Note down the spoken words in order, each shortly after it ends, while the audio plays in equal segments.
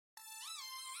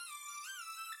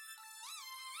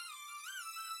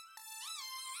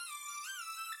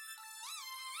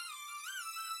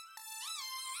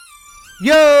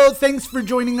Yo, thanks for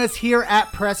joining us here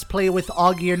at Press Play with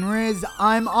Augie and Riz.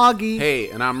 I'm Augie.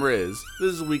 Hey, and I'm Riz.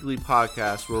 This is a weekly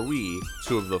podcast where we,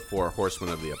 two of the four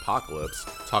horsemen of the apocalypse,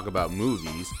 talk about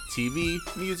movies, TV,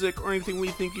 music, or anything we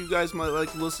think you guys might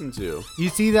like to listen to. You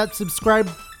see that subscribe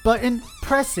button?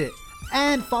 Press it.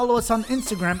 And follow us on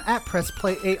Instagram at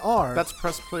PressPlayAR. That's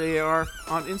PressPlayAR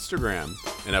on Instagram.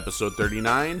 In episode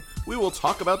 39, we will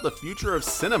talk about the future of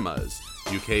cinemas,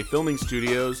 UK filming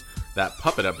studios, that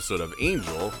puppet episode of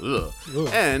Angel,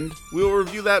 and we will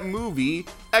review that movie,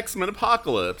 X-Men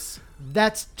Apocalypse.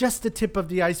 That's just the tip of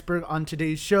the iceberg on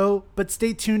today's show, but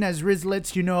stay tuned as Riz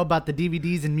lets you know about the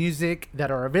DVDs and music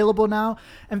that are available now,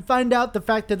 and find out the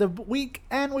fact of the week,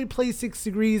 and we play 6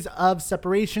 Degrees of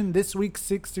Separation. This week's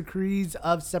 6 Degrees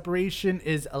of Separation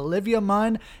is Olivia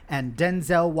Munn and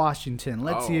Denzel Washington.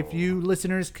 Let's see if you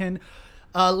listeners can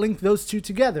link those two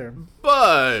together.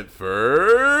 But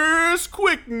first,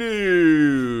 quick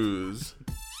news.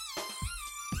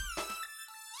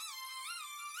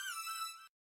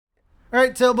 All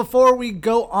right, so before we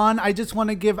go on, I just want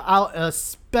to give out a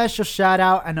special shout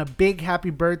out and a big happy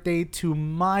birthday to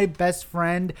my best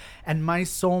friend and my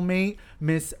soulmate,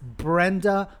 Miss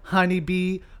Brenda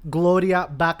Honeybee Gloria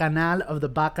Bacanal of the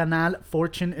Bacanal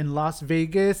Fortune in Las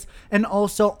Vegas, and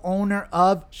also owner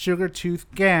of Sugar Tooth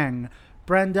Gang.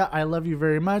 Brenda, I love you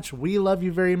very much. We love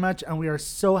you very much, and we are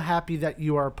so happy that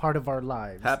you are a part of our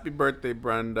lives. Happy birthday,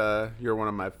 Brenda. You're one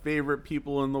of my favorite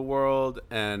people in the world,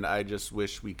 and I just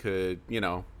wish we could,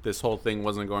 this whole thing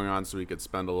wasn't going on so we could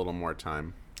spend a little more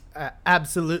time.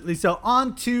 Absolutely. So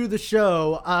on to the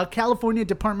show. California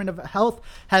Department of Health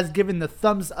has given the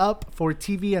thumbs up for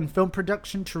TV and film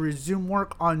production to resume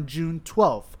work on June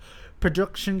 12th.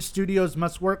 Production studios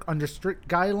must work under strict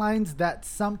guidelines that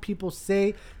some people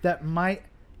say that might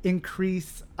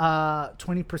increase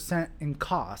 20% in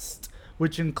cost,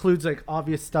 which includes like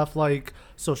obvious stuff like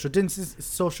social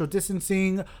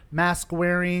distancing, mask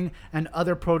wearing, and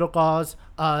other protocols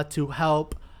to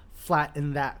help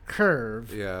flatten that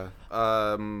curve. Yeah.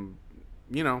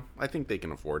 I think they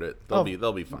can afford it.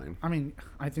 They'll be fine. I mean,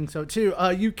 I think so too.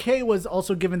 UK was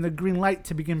also given the green light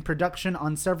to begin production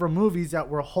on several movies that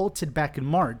were halted back in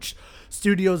March.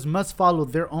 Studios must follow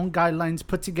their own guidelines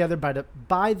put together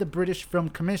by the British Film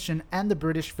Commission and the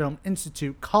British Film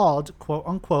Institute called, quote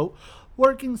unquote,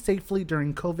 Working Safely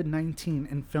During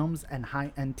COVID-19 in Films and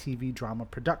High-End TV Drama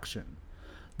Production.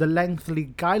 The lengthy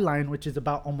guideline, which is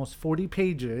about almost 40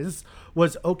 pages,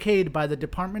 was okayed by the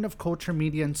Department of Culture,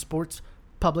 Media and Sports,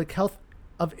 Public Health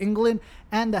of England,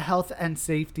 and the Health and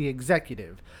Safety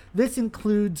Executive. This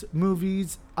includes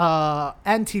movies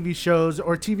and TV shows,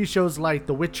 or TV shows like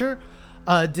The Witcher,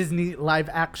 Disney live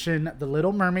action The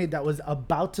Little Mermaid that was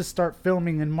about to start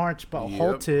filming in March but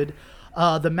halted,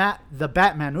 The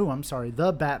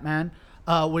Batman,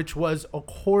 which was a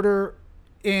quarter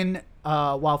in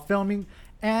while filming,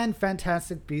 and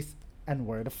Fantastic Beasts and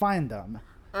Where to Find Them.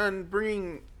 And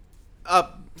bringing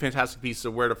up Fantastic Beasts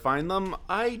and Where to Find Them,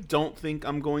 I don't think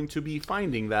I'm going to be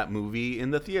finding that movie in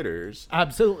the theaters.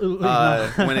 Absolutely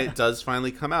not. When it does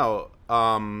finally come out.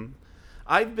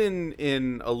 I've been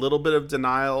in a little bit of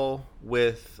denial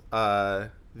with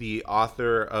the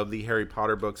author of the Harry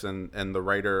Potter books and the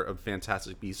writer of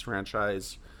Fantastic Beasts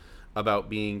franchise about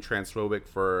being transphobic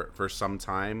for some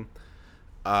time.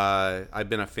 I've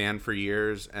been a fan for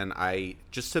years, and I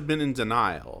just have been in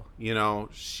denial.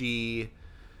 She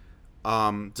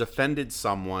defended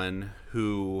someone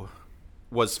who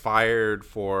was fired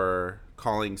for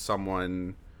calling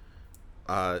someone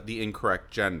the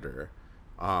incorrect gender.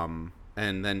 And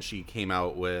then she came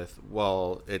out with,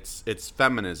 well, it's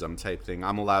feminism type thing.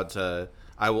 I'm allowed to,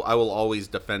 I will always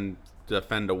defend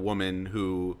a woman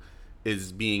who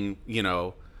is being,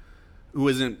 who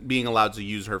isn't being allowed to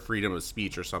use her freedom of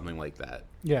speech or something like that.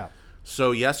 Yeah.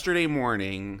 So yesterday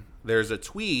morning, there's a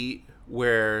tweet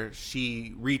where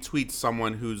she retweets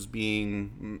someone who's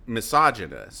being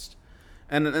misogynist.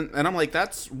 And I'm like,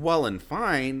 that's well and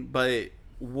fine, but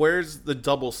where's the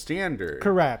double standard?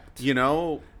 Correct. And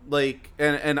I'm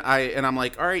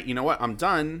like, all right, you know what? I'm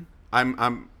done.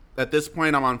 I'm at this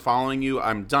point, I'm unfollowing you.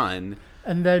 I'm done.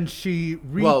 And then she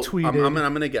retweeted. Well, I'm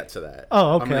gonna get to that.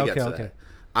 Oh, okay.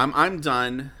 I'm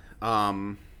done.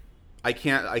 I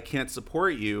can't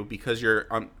support you because you're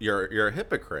a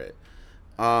hypocrite.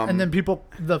 And then people,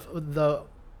 the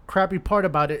crappy part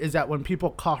about it is that when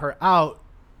people call her out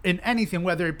in anything,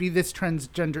 whether it be this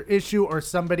transgender issue or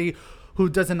somebody who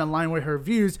doesn't align with her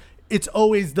views, it's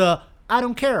always I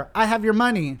don't care, I have your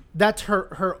money. That's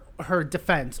her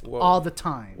defense all the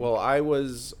time. Well, I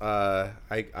was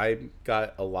I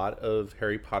got a lot of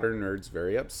Harry Potter nerds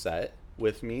very upset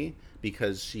with me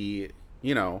because she,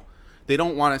 they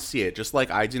don't want to see it. Just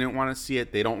like I didn't want to see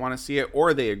it, they don't want to see it,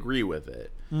 or they agree with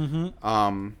it.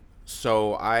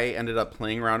 So I ended up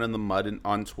playing around in the mud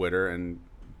on Twitter and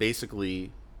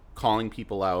basically calling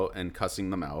people out and cussing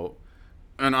them out.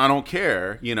 And I don't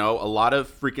care, a lot of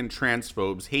freaking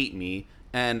transphobes hate me,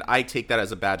 and I take that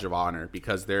as a badge of honor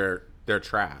because they're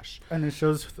trash. And it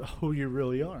shows who you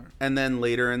really are. And then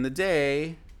later in the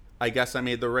day, I guess I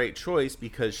made the right choice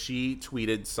because she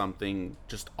tweeted something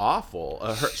just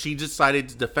awful. She decided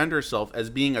to defend herself as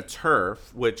being a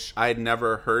TERF, which I had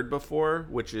never heard before,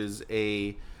 which is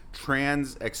a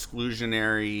trans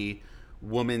exclusionary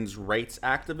women's rights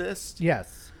activist.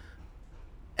 Yes.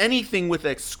 Anything with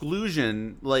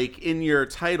exclusion, like in your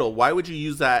title, why would you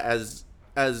use that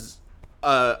as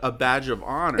a badge of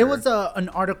honor? It was an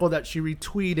article that she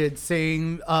retweeted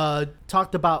saying,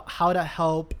 talked about how to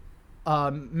help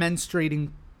menstruating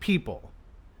people.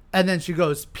 And then she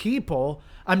goes, people?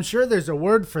 I'm sure there's a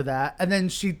word for that. And then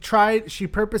she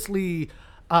purposely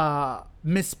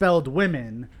misspelled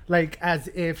women, like as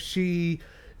if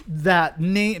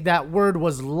that word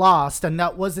was lost, and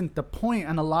that wasn't the point.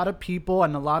 And a lot of people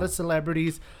and a lot of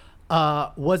celebrities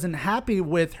wasn't happy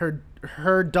with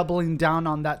her doubling down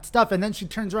on that stuff. And then she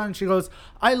turns around and she goes,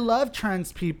 I love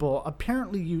trans people.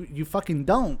 Apparently you fucking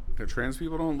don't. Trans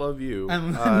people don't love you.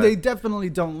 And they definitely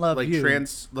don't love you.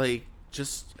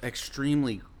 Just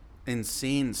extremely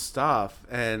insane stuff.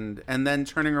 And then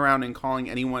turning around and calling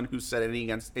anyone who said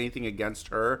anything against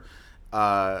her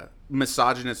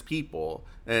misogynist people.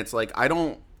 And it's like, I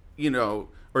don't,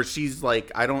 or she's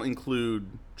like, I don't include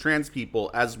trans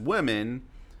people as women,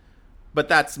 but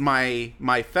that's my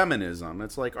feminism.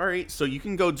 It's like, all right, so you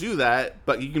can go do that,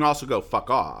 but you can also go fuck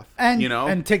off,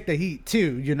 and take the heat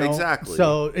too, Exactly.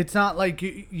 So it's not like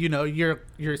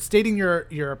you're stating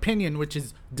your opinion, which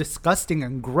is disgusting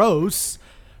and gross.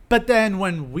 But then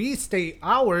when we state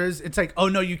ours, it's like, oh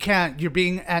no, you can't. You're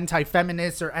being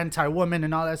anti-feminist or anti-woman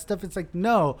and all that stuff. It's like,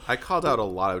 no. I called out a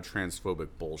lot of transphobic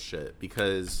bullshit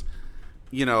because,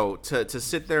 to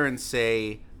sit there and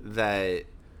say that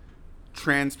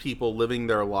trans people living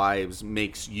their lives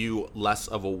makes you less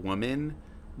of a woman,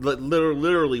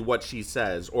 literally what she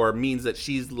says, or means that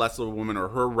she's less of a woman or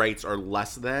her rights are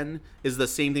less than, is the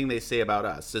same thing they say about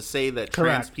us. To say that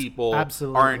Correct. Trans people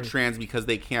aren't trans because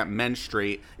they can't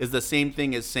menstruate is the same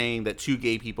thing as saying that two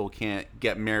gay people can't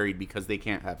get married because they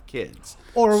can't have kids.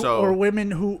 Or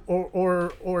women who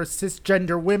or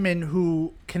cisgender women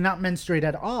who cannot menstruate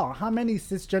at all. How many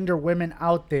cisgender women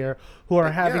out there who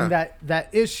are having that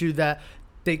issue that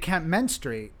they can't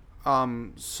menstruate?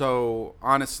 So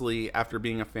honestly, after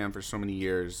being a fan for so many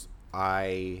years,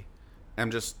 I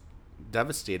am just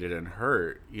devastated and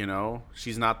hurt,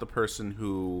 She's not the person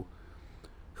who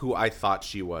I thought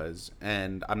she was,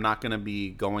 and I'm not going to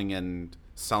be going and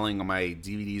selling my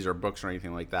DVDs or books or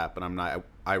anything like that, but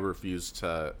I refuse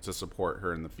to support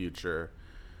her in the future,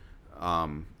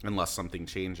 unless something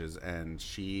changes. And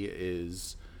she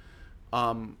is,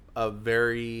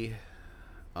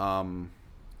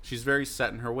 she's very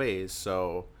set in her ways,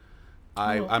 so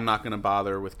I'm not going to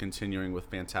bother with continuing with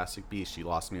Fantastic Beasts. She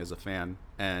lost me as a fan.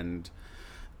 And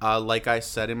like I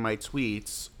said in my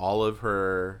tweets, all of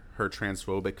her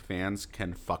transphobic fans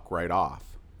can fuck right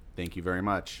off. Thank you very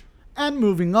much. And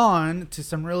moving on to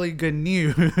some really good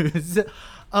news.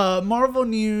 Marvel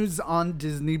news on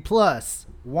Disney+.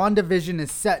 WandaVision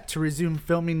is set to resume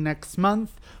filming next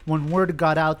month when word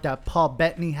got out that Paul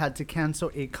Bettany had to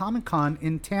cancel a Comic-Con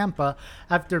in Tampa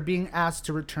after being asked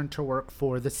to return to work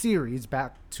for the series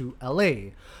back to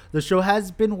LA. The show has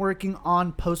been working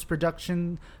on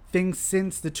post-production things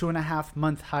since the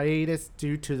 2.5-month hiatus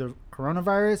due to the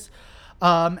coronavirus.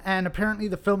 And apparently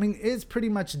the filming is pretty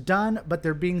much done, but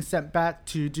they're being sent back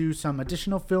to do some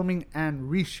additional filming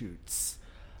and reshoots.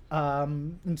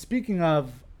 And speaking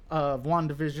of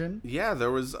WandaVision. Yeah,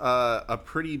 there was a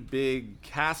pretty big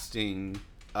casting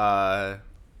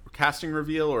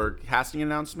reveal or casting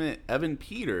announcement. Evan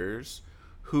Peters,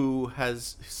 who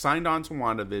has signed on to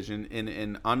WandaVision in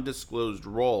an undisclosed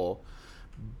role,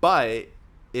 but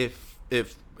if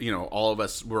all of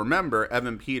us remember,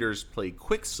 Evan Peters played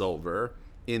Quicksilver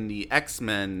in the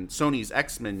X-Men, Sony's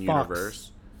X-Men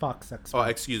universe. Fox X-Men. Oh,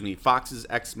 excuse me, Fox's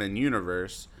X-Men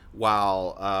universe,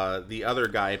 while the other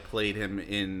guy played him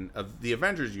in the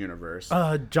Avengers universe.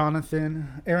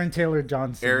 Aaron Taylor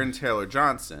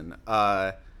Johnson.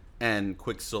 And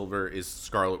Quicksilver is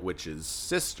Scarlet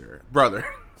Witch's brother.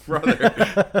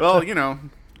 Well,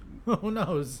 who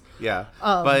knows? Yeah,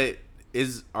 but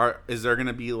is there going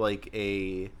to be like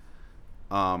a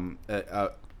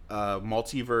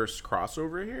multiverse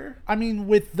crossover here. I mean,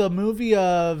 with the movie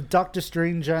of Doctor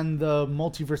Strange and the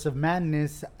Multiverse of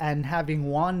Madness, and having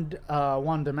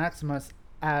Wanda Maximus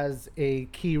as a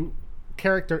key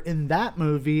character in that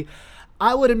movie,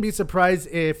 I wouldn't be surprised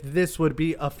if this would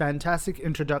be a fantastic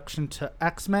introduction to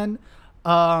X-Men.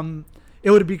 It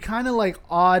would be kind of like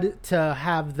odd to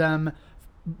have them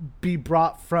be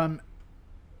brought from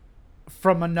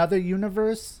another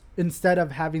universe instead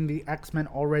of having the X-Men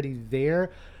already there.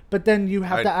 But then you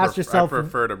have to ask yourself, I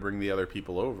prefer to bring the other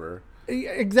people over.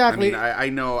 Exactly. I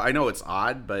mean, I know it's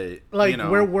odd, but like, you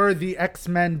know, where were the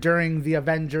X-Men during the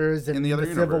Avengers and in the other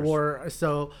Civil universe. War?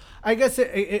 So I guess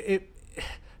it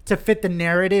to fit the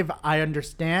narrative, I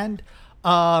understand.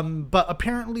 But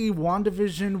apparently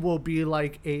WandaVision will be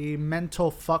like a mental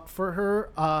fuck for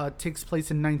her. Takes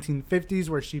place in 1950s,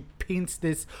 where she paints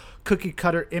this cookie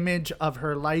cutter image of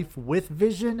her life with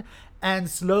Vision, and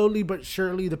slowly but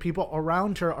surely the people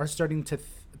around her are starting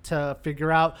to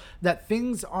figure out that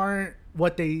things aren't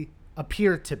what they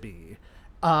appear to be.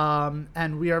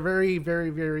 And we are very,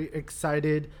 very, very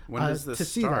excited when does this to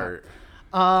see start?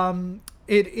 that.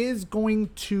 It is going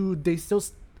to, they still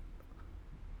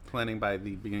Planning by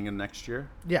the beginning of next year.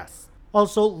 yes.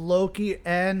 Also, Loki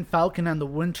and Falcon and the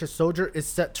Winter Soldier is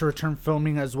set to return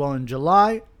filming as well in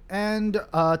July. And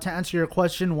to answer your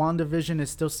question, WandaVision is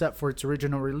still set for its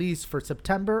original release for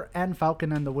September, and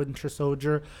Falcon and the Winter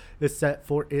Soldier is set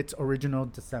for its original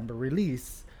December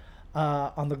release.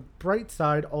 On the bright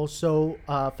side, also,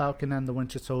 Falcon and the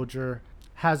Winter Soldier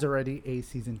has already a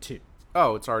season 2.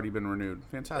 Oh, it's already been renewed.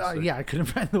 Fantastic. Yeah, I couldn't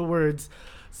find the words.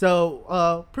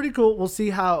 So, pretty cool. We'll see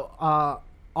how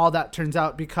all that turns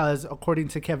out, because according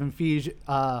to Kevin Feige,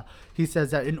 he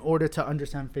says that in order to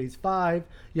understand Phase 5,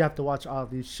 you have to watch all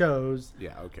these shows.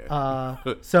 Yeah,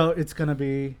 okay. So it's going to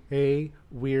be a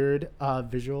weird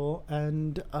visual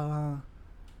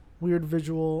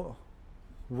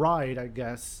ride, I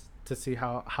guess, to see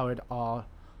how it all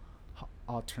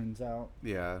turns out.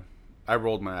 Yeah. I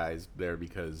rolled my eyes there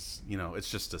because, you know, it's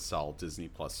just to sell Disney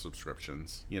Plus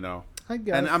subscriptions, you know? I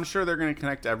guess. And I'm sure they're going to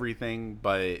connect everything,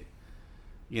 but,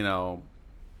 you know,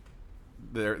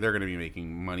 they're going to be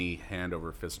making money hand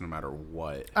over fist no matter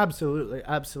what. Absolutely,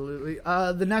 absolutely.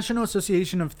 The National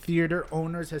Association of Theater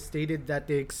Owners has stated that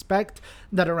they expect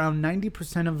that around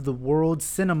 90% of the world's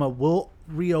cinema will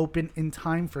reopen in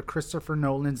time for Christopher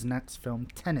Nolan's next film,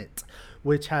 Tenet,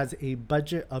 which has a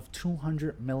budget of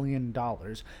 $200 million.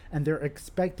 And they're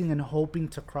expecting and hoping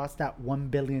to cross that $1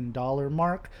 billion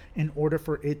mark in order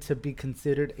for it to be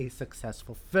considered a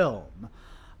successful film.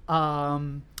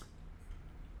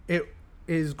 It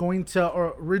is going to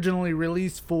originally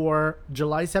release for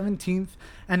July 17th,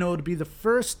 and it would be the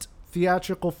first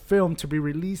theatrical film to be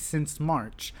released since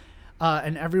March.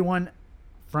 And everyone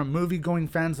from movie-going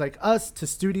fans like us to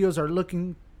studios are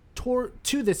looking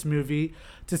to this movie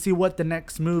to see what the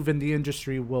next move in the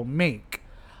industry will make.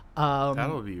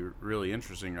 That'll be really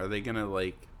interesting. Are they going to,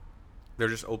 like, they're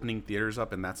just opening theaters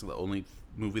up and that's the only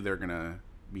movie they're going to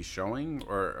be showing,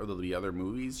 or will there be other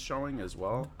movies showing as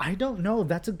well? I don't know.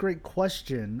 That's a great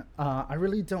question. I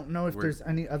really don't know if there's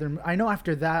any other. I know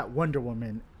after that, Wonder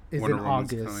Woman is in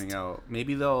August coming out.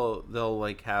 Maybe they'll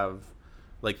like have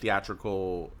like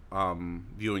theatrical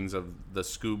viewings of the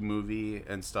Scoob movie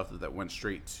and stuff that went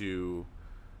straight to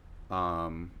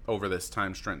over this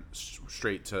time,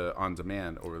 straight to on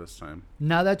demand over this time.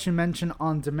 Now that you mention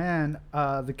on demand,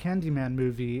 the Candyman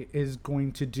movie is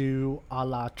going to do a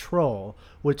la Troll,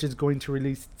 which is going to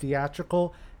release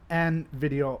theatrical and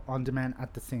video on demand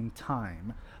at the same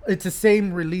time. It's the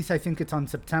same release. I think it's on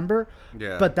September.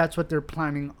 Yeah, but that's what they're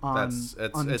planning on.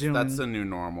 Doing. That's the new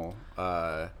normal,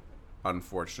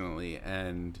 unfortunately,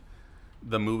 and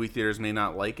the movie theaters may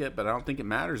not like it, but I don't think it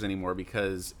matters anymore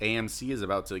because AMC is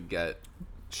about to get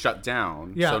shut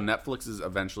down. Yeah. So Netflix is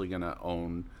eventually going to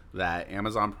own that.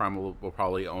 Amazon Prime will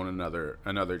probably own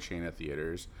another chain of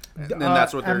theaters. And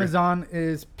that's what Amazon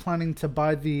is planning to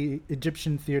buy the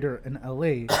Egyptian Theater in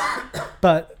LA,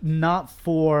 but not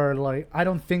for like, I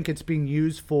don't think it's being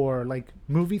used for like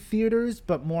movie theaters,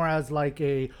 but more as like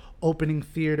a opening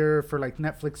theater for like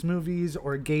Netflix movies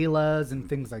or galas and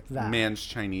things like that. Man's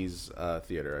Chinese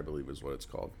Theater, I believe is what it's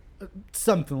called.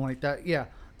 Something like that, yeah.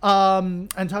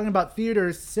 And talking about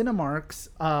theaters,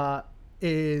 Cinemark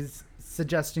is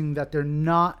suggesting that they're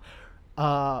not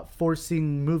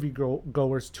forcing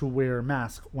moviegoers to wear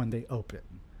masks when they open.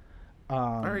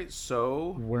 All right,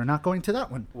 so we're not going to that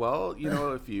one. Well, you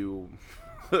know, if you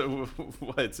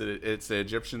it's an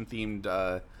Egyptian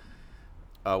themed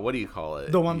what do you call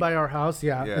it? The one by our house,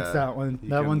 yeah. It's that one.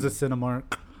 That one's a Cinemark.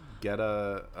 get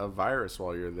a virus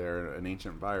while you're there, an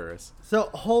ancient virus. So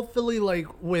hopefully, like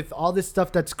with all this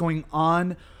stuff that's going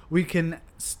on, we can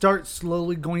start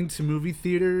slowly going to movie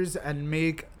theaters and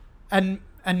make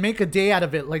a day out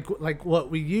of it, like what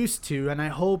we used to. And I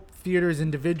hope theaters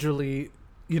individually,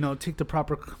 take the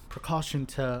proper precaution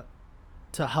to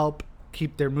help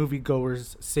keep their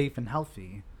moviegoers safe and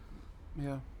healthy.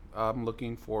 Yeah. I'm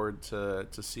looking forward to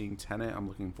seeing Tenet. I'm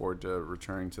looking forward to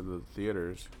returning to the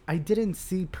theaters. I didn't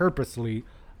see purposely.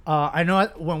 I know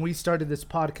when we started this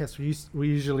podcast, we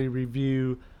usually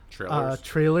review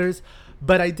trailers,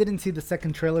 but I didn't see the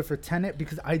second trailer for Tenet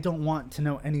because I don't want to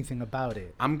know anything about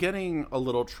it. I'm getting a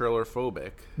little trailer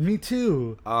phobic. Me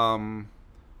too.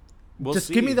 We'll Just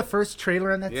see. give me the first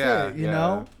trailer and that's it. You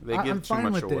know, they give I'm too fine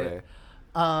much with away. it.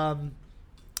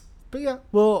 But yeah,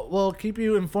 we'll keep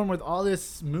you informed with all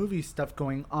this movie stuff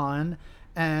going on,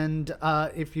 and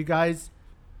if you guys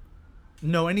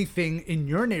know anything in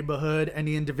your neighborhood,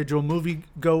 any individual movie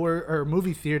goer or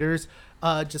movie theaters,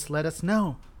 just let us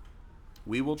know.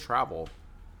 We will travel.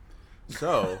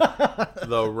 So,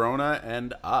 the Rona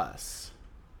and us.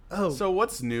 Oh, So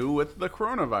what's new with the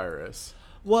coronavirus?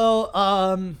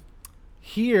 well,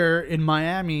 here in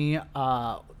Miami,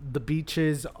 the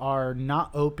beaches are not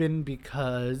open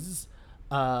because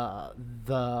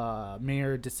the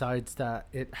mayor decides that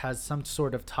it has some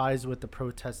sort of ties with the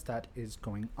protest that is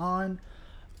going on.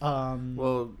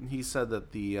 Well, he said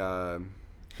that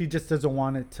He just doesn't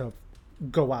want it to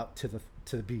go out to the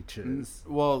beaches.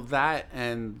 that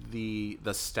and the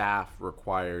staff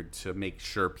required to make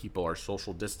sure people are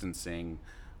social distancing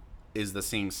is the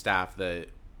same staff that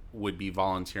would be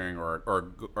volunteering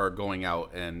or going out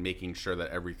and making sure that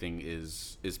everything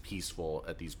is peaceful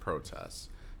at these protests.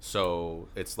 So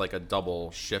it's like a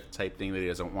double shift type thing that he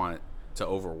doesn't want to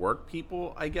overwork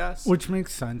people, I guess. Which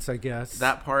makes sense, I guess.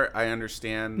 That part I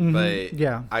understand, but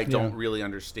Yeah, I don't yeah. really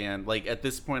understand. Like at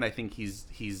this point, I think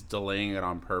he's delaying it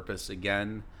on purpose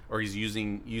again, or he's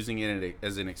using it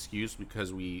as an excuse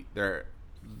because we've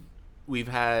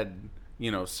had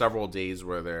several days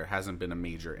where there hasn't been a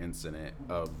major incident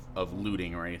of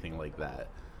looting or anything like that.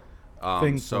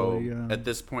 So yeah. at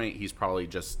this point, he's probably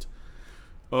just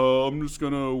I'm just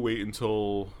gonna wait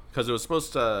until, because it was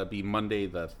supposed to be Monday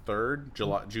the 3rd,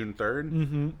 June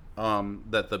 3rd,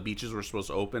 that the beaches were supposed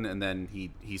to open, and then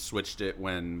he switched it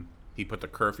when he put the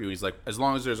curfew. He's like, as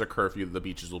long as there's a curfew, the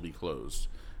beaches will be closed.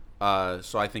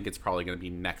 So I think it's probably going to be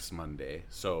next Monday,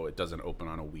 so it doesn't open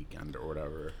on a weekend or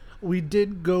whatever. We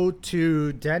did go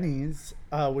to Denny's,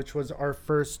 which was our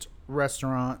first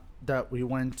restaurant that we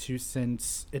went to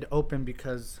since it opened,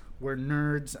 because we're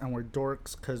nerds and we're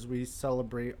dorks because we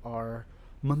celebrate our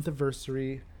month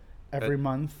anniversary every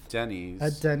month Denny's.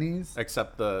 at Denny's.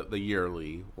 Except the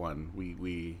yearly one.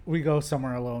 We We go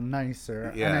somewhere a little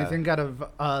nicer. Yeah. And I think out of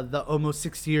the almost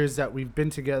 6 years that we've been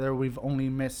together, we've only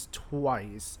missed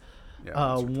twice. once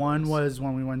or One twice. was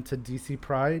when we went to DC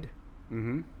Pride,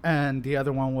 and the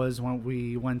other one was when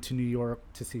we went to New York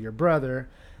to see your brother.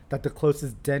 That the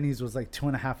closest Denny's was like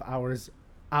 2.5 hours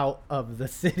out of the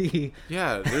city.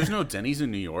 Yeah, there's no Denny's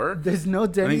in New York. There's no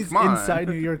Denny's come on. inside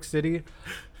New York City.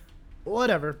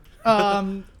 Whatever.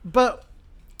 But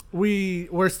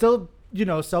we're still,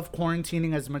 self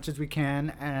quarantining as much as we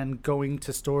can and going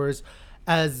to stores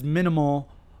as minimal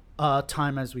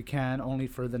time as we can, only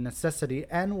for the necessity,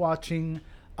 and watching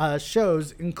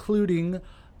shows, including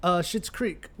Schitt's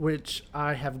Creek, which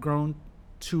I have grown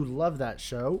to love that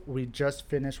show. We just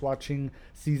finished watching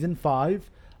season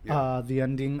 5. The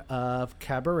ending of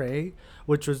Cabaret,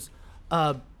 which was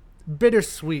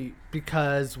bittersweet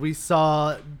because we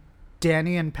saw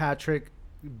Danny and Patrick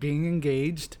being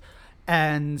engaged,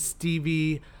 and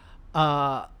Stevie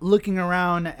looking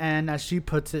around, and as she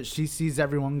puts it, she sees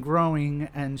everyone growing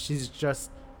and she's just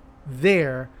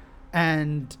there,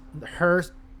 and her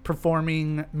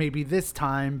performing Maybe This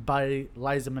Time by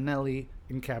Liza Minnelli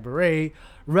in Cabaret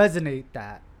resonate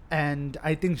that. And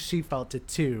I think she felt it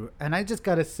too. And I just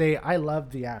gotta say, I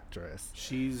love the actress.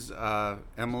 She's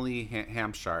Emily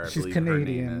Hampshire, I She's believe her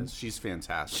Canadian. name is. She's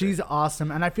fantastic. She's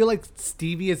awesome. And I feel like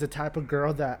Stevie is the type of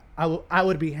girl that I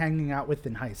would be hanging out with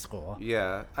in high school.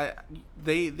 Yeah,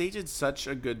 they did such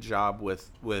a good job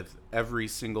with every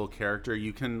single character.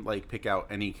 You can like pick out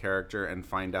any character and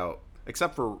find out,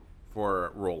 except for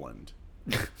Roland.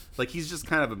 Like, he's just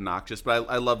kind of obnoxious, but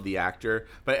I love the actor.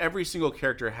 But every single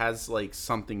character has like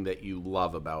something that you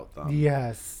love about them.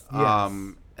 Yes.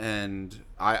 And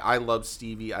I love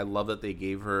Stevie. I love that they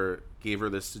gave her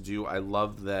this to do. I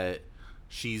love that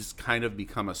she's kind of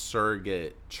become a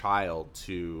surrogate child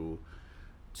to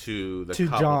to the To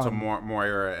couple, John. to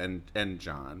Moira and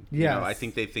John. You Yes. know, I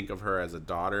think they think of her as a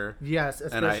daughter. Yes,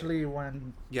 especially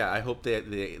when... Yeah, I hope they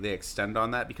extend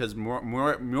on that, because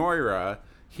Moira,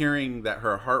 hearing that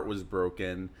her heart was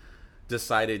broken,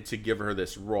 decided to give her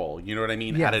this role. You know what I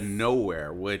mean? Yes. Out of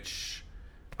nowhere, which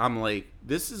I'm like,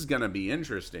 this is going to be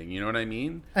interesting. You know what I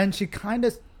mean? And she kind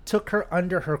of took her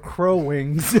under her crow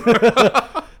wings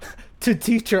to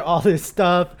teach her all this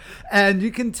stuff. And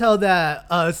you can tell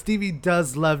that Stevie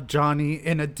does love Johnny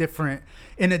in a different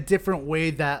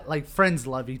way that like friends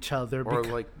love each other. Or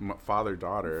like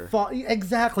father-daughter.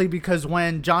 Exactly, because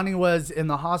when Johnny was in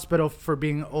the hospital for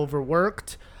being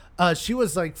overworked, she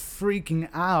was like freaking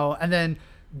out. And then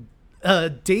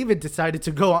David decided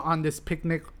to go on this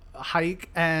picnic hike,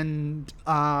 and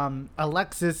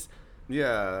Alexis...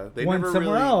 Yeah, they went never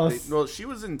somewhere really. else. Well, she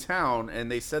was in town,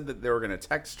 and they said that they were going to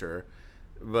text her,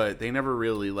 but they never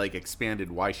really like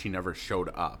expanded why she never showed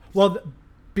up. Well,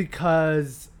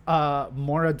 because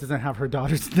Moira doesn't have her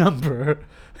daughter's number.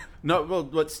 No, well,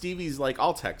 but Stevie's like,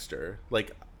 I'll text her.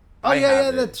 Like, Oh, I yeah, have yeah,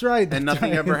 it. that's right, And that's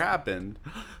nothing right. ever happened.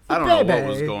 I don't know what baby.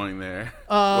 was going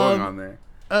on there.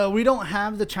 We don't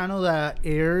have the channel that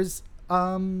airs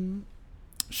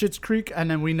Schitt's Creek, and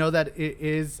then we know that it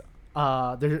is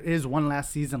there is one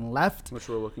last season left, Which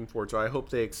we're looking forward to. I hope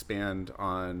they expand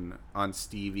on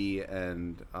Stevie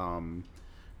and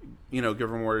give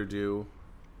her more to do.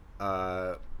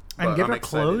 and But give I'm her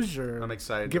excited. closure. I'm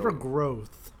excited. Give her to-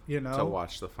 growth. to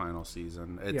watch the final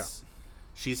season.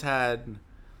 She's had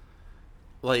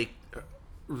like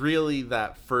really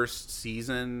that first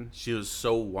season, she was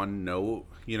so one note.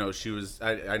 You know, she was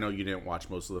I know you didn't watch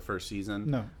most of the first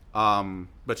season. No.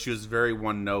 But she was very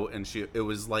one note, and it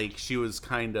was like she was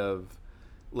kind of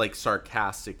like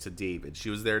sarcastic to David. She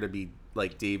was there to be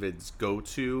like David's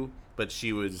go-to, but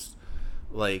she was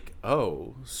like,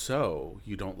 oh, so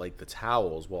you don't like the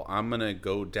towels? Well, I'm gonna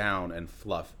go down and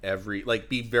fluff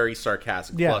be very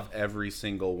sarcastic, fluff every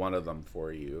single one of them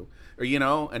for you, or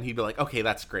and he'd be like, okay,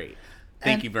 that's great,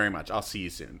 thank you very much, I'll see you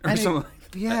soon, or something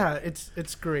like that. Yeah,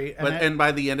 it's great. And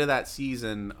by the end of that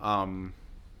season,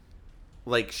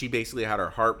 like she basically had her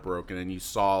heart broken, and you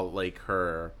saw like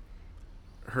her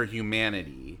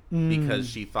humanity, because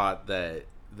she thought that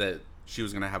she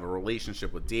was gonna have a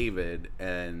relationship with David,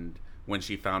 and when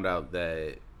she found out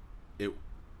that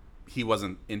he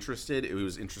wasn't interested, he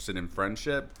was interested in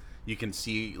friendship, you can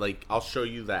see, like, I'll show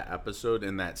you that episode.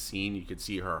 In that scene, you could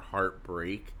see her heart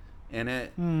break in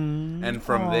it, and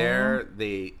from there,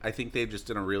 I think they just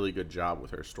did a really good job with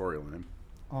her storyline.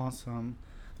 Awesome.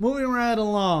 Moving right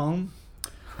along.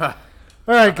 All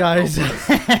right, guys.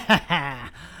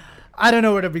 I don't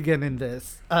know where to begin in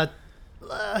this.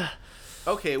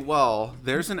 Okay, well,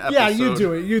 there's an episode. Yeah, you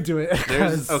do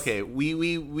it. Okay,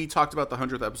 we talked about the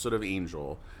 100th episode of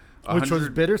Angel, which was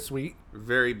bittersweet.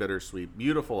 Very bittersweet,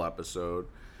 beautiful episode.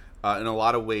 In a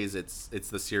lot of ways, it's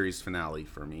the series finale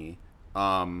for me.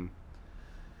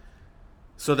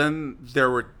 So then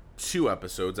there were two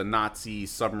episodes: a Nazi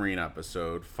submarine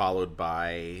episode, followed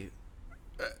by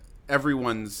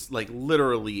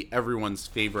literally everyone's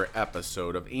favorite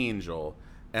episode of Angel.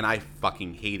 And I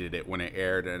fucking hated it when it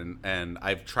aired, and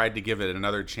I've tried to give it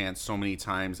another chance so many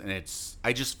times, and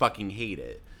I just fucking hate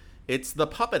it. It's the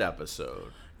puppet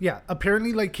episode. Yeah,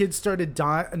 apparently, like, kids started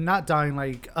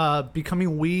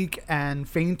becoming weak and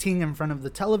fainting in front of the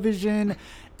television,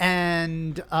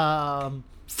 and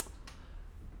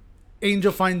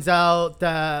Angel finds out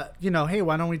that, hey,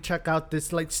 why don't we check out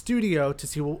this, like, studio to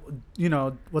see,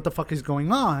 what the fuck is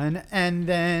going on. And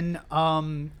then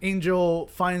Angel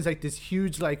finds, like, this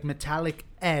huge, like, metallic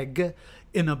egg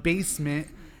in a basement,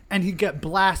 and he get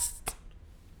blasted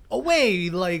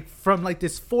away, like, from, like,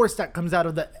 this force that comes out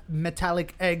of the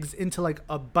metallic eggs into, like,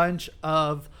 a bunch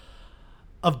of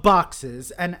boxes.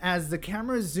 And as the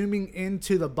camera is zooming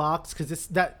into the box, because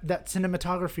that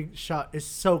cinematography shot is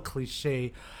so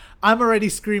cliche, I'm already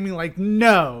screaming like,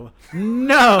 no. And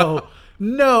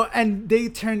they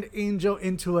turned Angel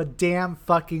into a damn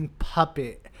fucking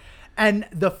puppet. And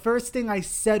the first thing I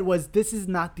said was, this is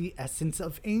not the essence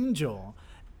of Angel.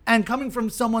 And coming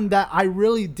from someone that I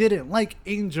really didn't like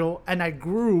Angel, and I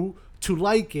grew to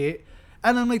like it,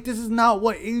 and I'm like, this is not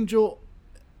what Angel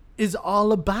is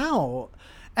all about.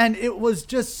 And it was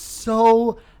just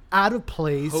so out of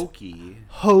place. Hokey.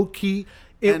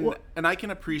 And I can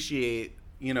appreciate...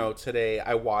 today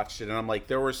I watched it, and I'm like,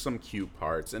 there were some cute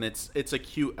parts, and it's a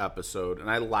cute episode, and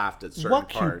I laughed at certain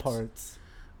parts. What cute parts?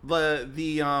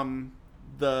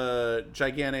 The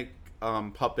gigantic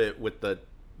puppet with the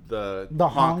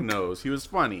honk nose. He was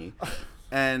funny,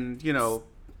 and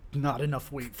not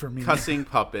enough weight for me. Cussing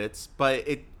puppets, but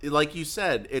like you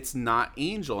said, it's not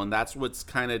Angel, and that's what's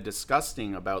kind of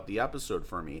disgusting about the episode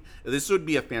for me. This would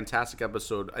be a fantastic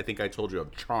episode, I think I told you,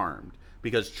 of Charmed,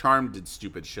 because Charmed did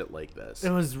stupid shit like this.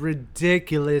 It was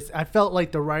ridiculous. I felt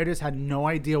like the writers had no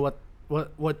idea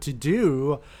what to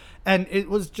do, and it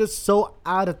was just so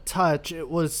out of touch.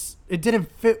 It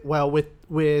didn't fit well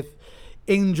with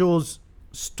Angel's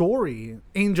story.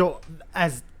 Angel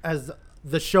as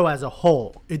the show as a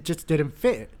whole, it just didn't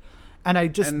fit, and I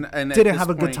just didn't have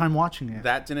a good time watching it.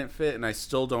 That didn't fit, and I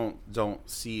still don't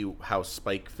see how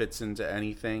Spike fits into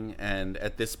anything. And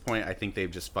at this point, I think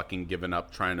they've just fucking given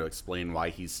up trying to explain why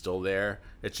he's still there.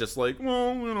 It's just like,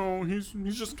 well, you know, he's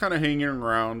just kind of hanging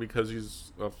around because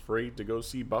he's afraid to go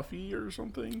see Buffy or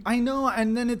something. I know,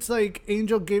 and then it's like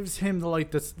Angel gives him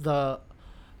the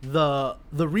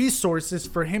resources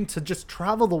for him to just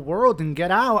travel the world and get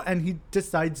out, and he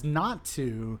decides not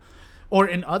to. Or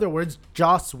in other words,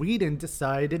 Joss Whedon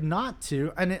decided not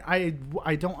to. And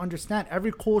I don't understand.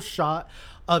 Every cool shot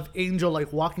of Angel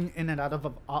like walking in and out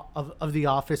of the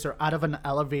office or out of an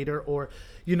elevator, or,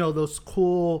 you know, those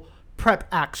cool prep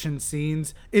action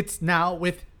scenes, it's now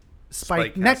with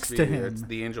Spike next to him. It's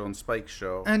the Angel and Spike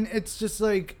show. And it's just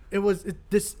like,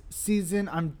 this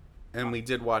season, And we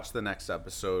did watch the next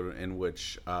episode in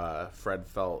which Fred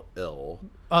fell ill.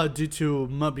 Due to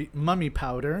mummy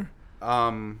powder.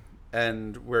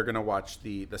 And we're going to watch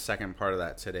the second part of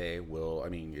that today.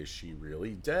 Is she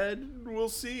really dead? We'll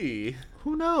see.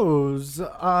 Who knows?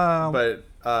 But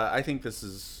I think this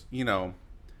is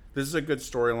a good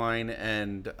storyline,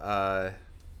 and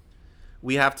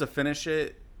we have to finish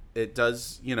it. It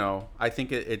does, I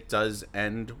think it does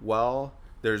end well.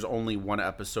 There's only one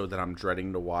episode that I'm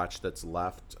dreading to watch that's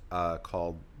left,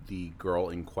 called The Girl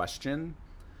in Question.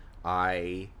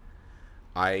 I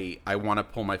want to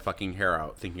pull my fucking hair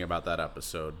out thinking about that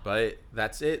episode, but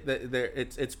that's it.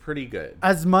 It's pretty good.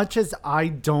 As much as I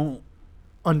don't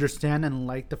understand and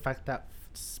like the fact that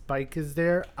Spike is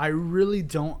there, I really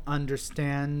don't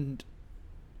understand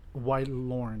why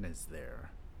Lorne is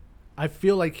there. I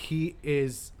feel like he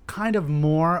is kind of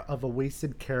more of a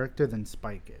wasted character than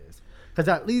Spike is. Because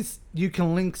at least you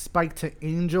can link Spike to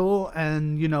Angel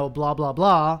and, blah, blah,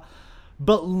 blah.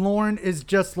 But Lorne is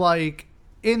just like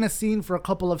in a scene for a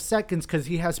couple of seconds because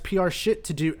he has PR shit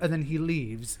to do, and then he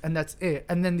leaves, and that's it.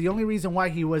 And then the only reason why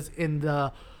he was in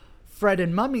the Fred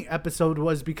and Mummy episode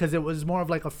was because it was more of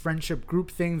like a friendship group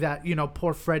thing that,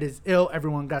 poor Fred is ill,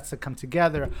 everyone got to come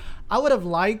together. I would have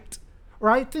liked, or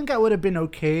I think I would have been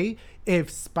okay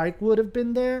if Spike would have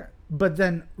been there, but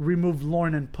then remove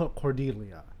Lorne and put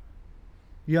Cordelia.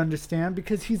 You understand?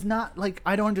 Because he's not, like,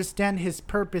 I don't understand his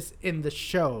purpose in the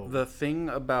show. The thing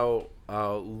about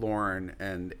Lorne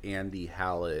and Andy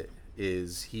Hallett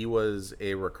is he was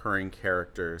a recurring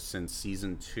character since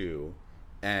season 2,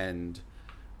 and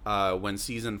when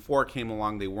season 4 came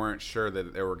along, they weren't sure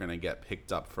that they were going to get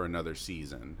picked up for another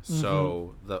season. Mm-hmm.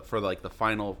 So for the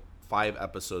final 5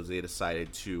 episodes, they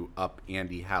decided to up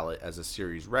Andy Hallett as a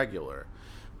series regular.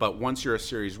 But once you're a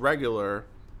series regular,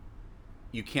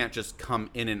 you can't just come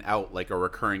in and out like a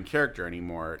recurring character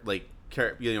anymore. Like,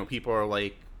 people are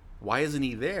like, why isn't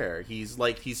he there? He's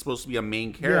supposed to be a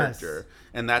main character. Yes.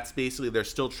 And that's basically, they're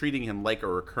still treating him like a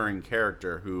recurring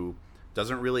character who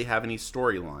doesn't really have any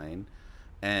storyline.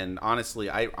 And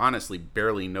I honestly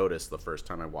barely noticed the first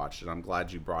time I watched it. I'm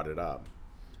glad you brought it up.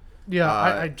 Yeah,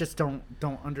 I just don't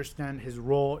understand his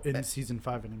role in season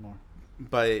 5 anymore.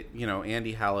 But,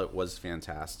 Andy Hallett was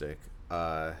fantastic.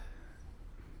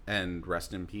 And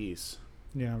rest in peace.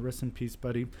 Yeah, rest in peace,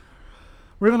 buddy.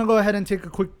 We're going to go ahead and take a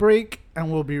quick break,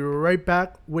 and we'll be right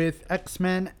back with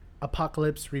X-Men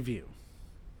Apocalypse Review.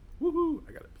 Woohoo!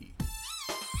 I gotta pee.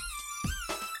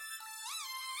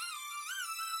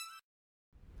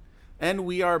 And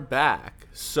we are back.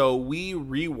 So we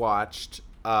rewatched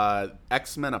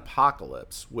X-Men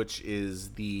Apocalypse, which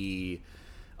is the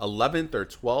 11th or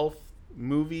 12th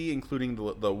movie, including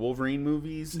the Wolverine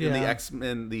movies in the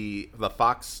X-Men, the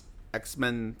Fox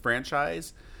X-Men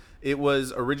franchise. It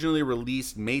was originally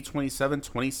released May 27,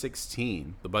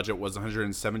 2016. The budget was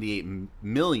 $178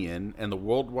 million, and the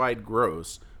worldwide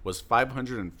gross was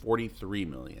 $543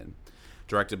 million.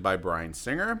 Directed by Bryan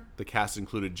Singer, the cast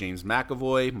included James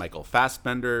McAvoy, Michael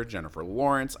Fassbender, Jennifer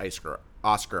Lawrence,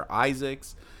 Oscar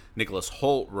Isaacs, Nicholas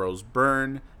Hoult, Rose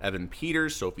Byrne, Evan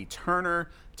Peters, Sophie Turner,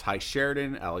 Ty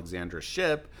Sheridan, Alexandra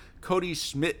Shipp, Cody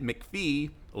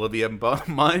Schmidt-McPhee, Olivia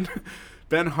Munn,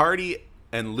 Ben Hardy,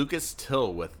 and Lucas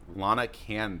Till with Lana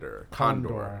Condor.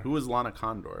 Condor. Who is Lana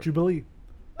Condor? Jubilee.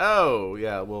 Oh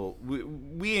yeah, well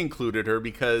we included her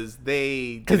because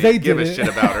they 'Cause didn't they give a didn't. shit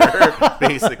about her.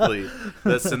 Basically,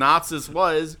 the synopsis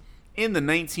was: in the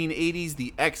 1980s,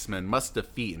 the X-Men must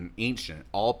defeat an ancient,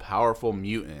 all-powerful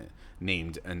mutant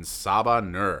named Ensaba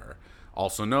Nur,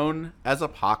 also known as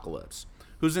Apocalypse,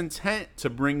 whose intent to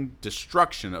bring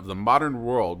destruction of the modern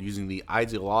world using the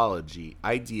ideology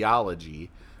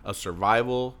of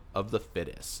survival of the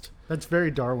fittest. That's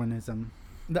very Darwinism.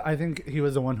 I think he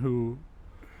was the one who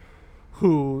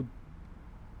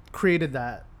created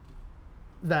that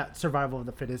survival of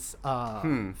the fittest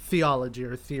theology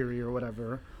or theory or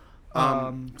whatever.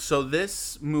 So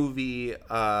this movie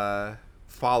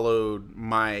followed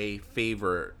my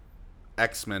favorite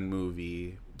X-Men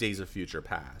movie, Days of Future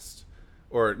Past,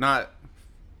 or not?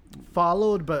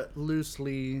 Followed, but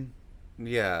loosely.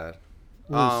 Yeah.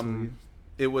 Loosely.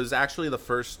 It was actually the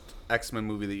first X-Men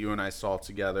movie that you and I saw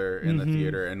together in the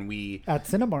theater, and we At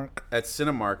Cinemark. at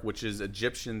Cinemark, which is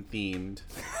Egyptian themed,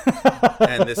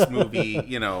 and this movie,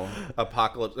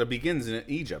 Apocalypse, it begins in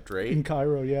Egypt, right? In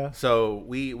Cairo, yeah. So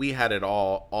we had it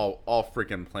all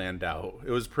freaking planned out.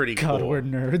 It was pretty God, cool we're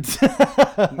nerds.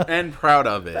 and proud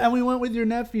of it. And we went with your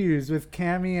nephews, with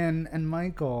Cammy and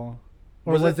Michael.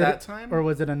 Or Was it that time? Or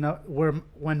was it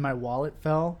when my wallet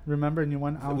fell? Remember, and you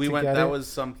went out We to went. get That it? was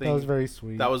something. That was very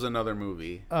sweet. That was another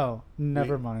movie. Oh,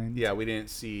 never mind. Yeah, we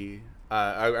didn't see.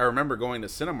 I remember going to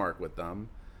Cinemark with them,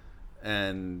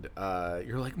 and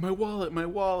you're like, my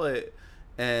wallet,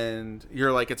 and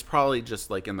you're like, it's probably just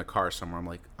like in the car somewhere. I'm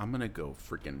like, I'm gonna go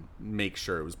freaking make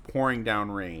sure. It was pouring down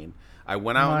rain. I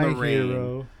went out in the rain.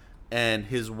 Hero. And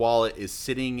his wallet is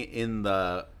sitting in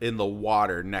the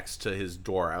water next to his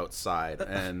door outside,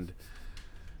 and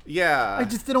yeah, I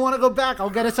just didn't want to go back. I'll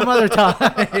get it some other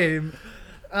time.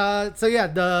 So yeah,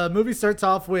 the movie starts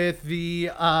off with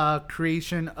the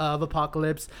creation of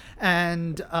Apocalypse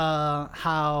and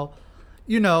how,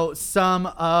 some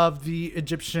of the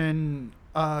Egyptian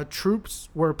troops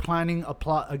were planning a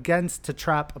plot against to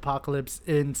trap Apocalypse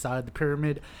inside the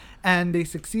pyramid. And they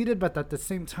succeeded, but at the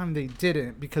same time they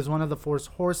didn't, because one of the Four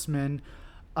Horsemen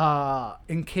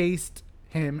encased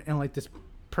him in like this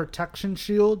protection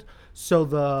shield so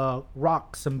the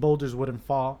rocks and boulders wouldn't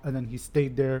fall, and then he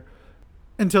stayed there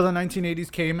until the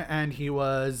 1980s came, and he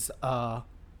was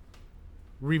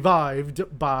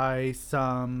revived by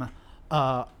some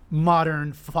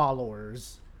modern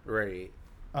followers. right.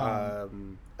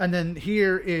 And then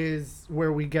here is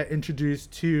where we get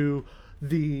introduced to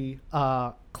the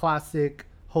classic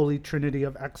Holy Trinity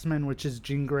of X-Men, which is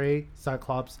Jean Grey,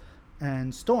 Cyclops,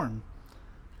 and Storm.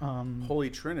 Holy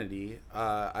Trinity.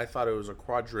 I thought it was a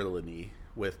quadrilogy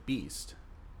with Beast.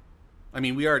 I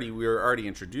mean, we were already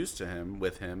introduced to him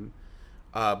with him,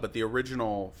 but the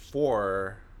original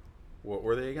four, what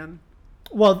were they again?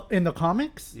 Well, in the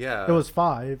comics, Yeah. it was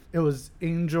 5. It was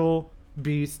Angel,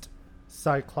 Beast,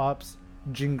 Cyclops,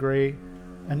 Jean Grey,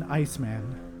 and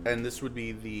Iceman. And this would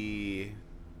be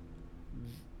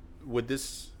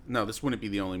this wouldn't be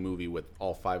the only movie with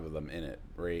all 5 of them in it,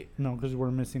 right? No, because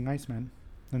we're missing Iceman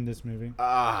in this movie.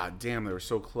 Ah, damn, they were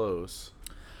so close.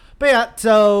 But yeah,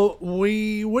 so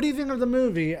what do you think of the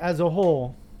movie as a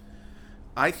whole?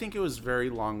 I think it was very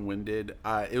long-winded.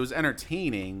 It was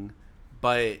entertaining,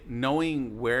 but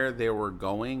knowing where they were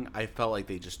going, I felt like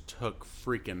they just took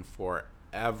freaking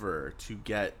forever to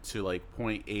get to like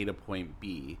point A to point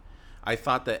B. I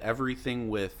thought that everything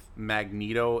with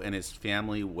Magneto and his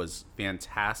family was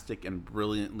fantastic and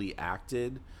brilliantly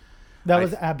acted. That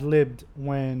was ad-libbed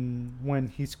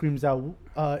when he screams out,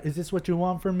 "Is this what you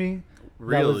want from me?"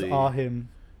 Really? That was all him.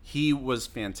 He was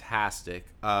fantastic.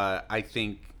 I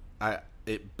think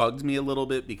it bugged me a little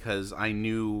bit because I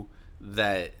knew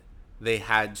that they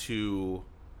had to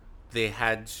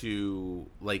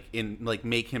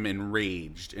make him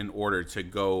enraged in order to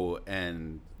go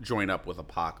and join up with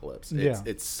Apocalypse.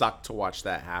 It sucked to watch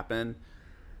that happen.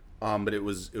 But it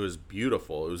was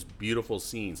beautiful. It was beautiful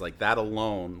scenes. Like that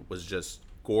alone was just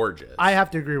gorgeous. I have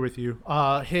to agree with you.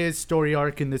 His story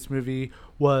arc in this movie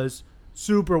was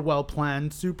super well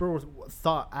planned, super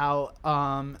thought out,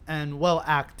 and well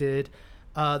acted.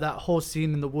 That whole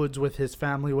scene in the woods with his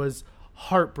family was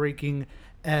heartbreaking.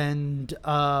 And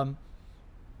let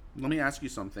me ask you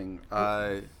something.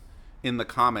 In the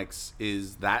comics,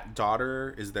 is that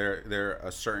daughter? Is there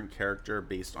a certain character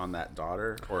based on that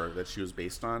daughter, or that she was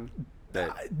based on, that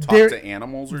talked to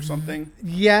animals or something?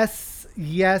 Yes.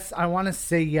 I want to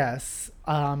say yes,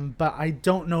 but I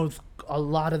don't know a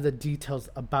lot of the details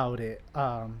about it.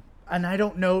 And I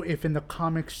don't know if in the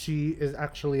comics she is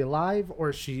actually alive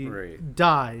or she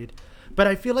died. But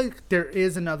I feel like there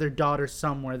is another daughter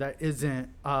somewhere that isn't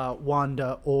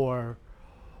Wanda or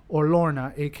or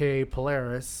Lorna, aka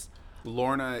Polaris.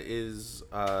 Lorna is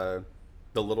the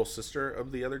little sister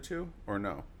of the other two, or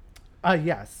no?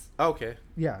 Yes. Okay.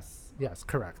 Yes,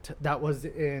 correct. That was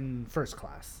in First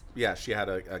Class. Yeah, she had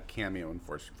a cameo in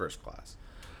First Class.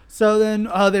 So then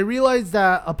they realize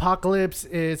that Apocalypse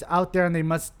is out there and they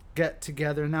must get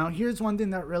together. Now, here's one thing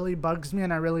that really bugs me,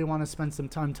 and I really want to spend some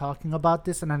time talking about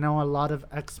this, and I know a lot of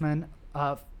X-Men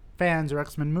fans or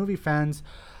X-Men movie fans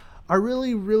are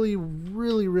really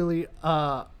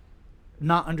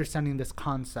not understanding this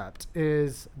concept,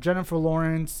 is Jennifer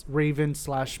Lawrence, Raven /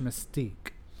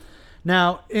 Mystique.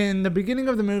 Now, in the beginning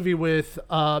of the movie with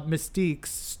Mystique's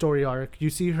story arc, you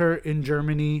see her in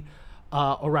Germany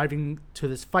arriving to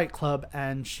this fight club,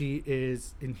 and she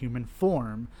is in human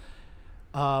form,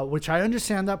 which I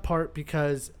understand that part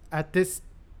because at this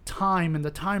time in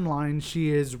the timeline,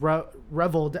 she is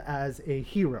reveled as a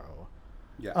hero.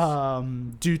 Yes.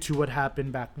 Due to what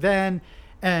happened back then.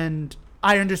 And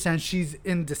I understand she's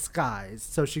in disguise.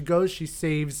 So she goes, she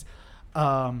saves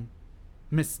Nightcrawler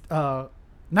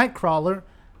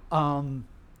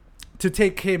to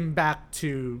take him back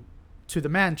to the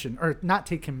mansion, or not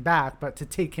take him back, but to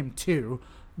take him to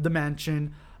the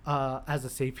mansion as a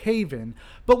safe haven.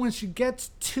 But when she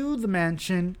gets to the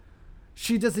mansion,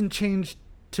 she doesn't change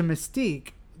to Mystique,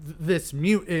 this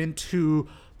mutant who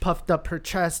puffed up her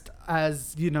chest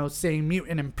as, saying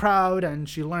mutant and proud, and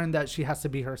she learned that she has to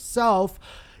be herself.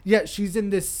 Yet she's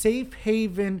in this safe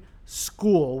haven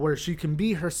school where she can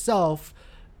be herself,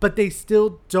 but they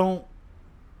still don't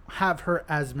have her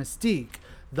as Mystique.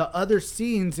 The other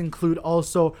scenes include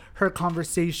also her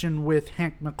conversation with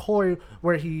Hank McCoy,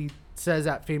 where he says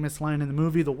that famous line in the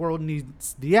movie, "The world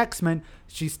needs the X-Men."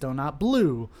 She's still not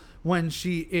blue. When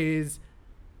she is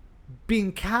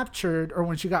being captured, or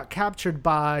when she got captured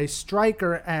by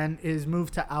Stryker and is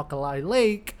moved to Alkali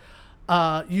Lake,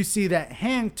 you see that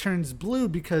Hank turns blue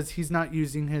because he's not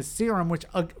using his serum, which,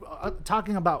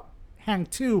 talking about Hank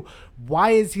too,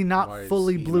 why is he not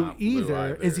fully blue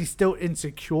either? Is he still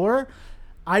insecure?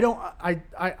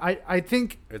 I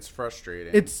think it's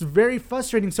frustrating. It's very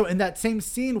frustrating. So in that same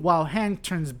scene, while Hank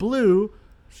turns blue,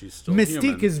 she's still Mystique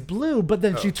human. is blue, but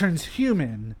then she turns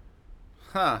human.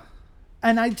 Huh.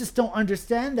 And I just don't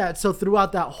understand that. So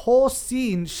throughout that whole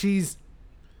scene, she's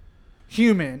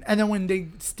human. And then when they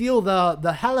steal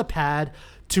the helipad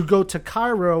to go to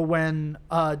Cairo, when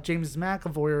James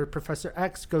McAvoy or Professor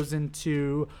X goes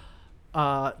into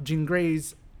Jean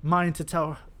Grey's mind to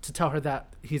tell her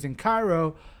that he's in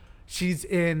Cairo, she's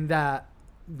in that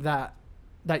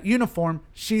uniform.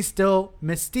 She's still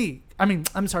Mystique.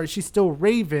 I'm sorry, she's still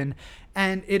Raven.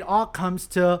 And it all comes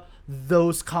to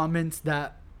those comments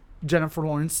that Jennifer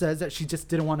Lawrence says, that she just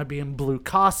didn't want to be in blue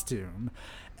costume.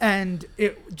 And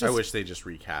it just, I wish they just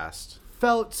recast.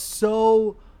 Felt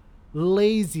so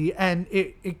lazy, and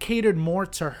it catered more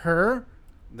to her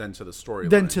than to the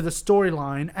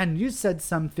storyline. And you said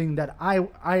something that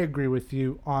I agree with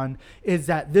you on, is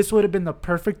that this would have been the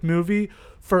perfect movie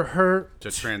for her to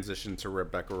transition to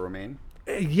Rebecca Romijn.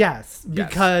 Yes,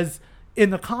 because in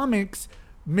the comics,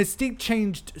 Mystique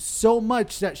changed so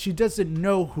much that she doesn't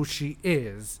know who she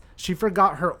is. She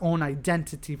forgot her own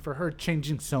identity for her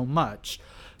changing so much.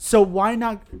 So why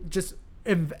not just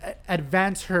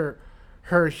advance her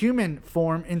human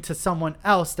form into someone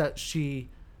else that she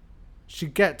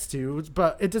gets to?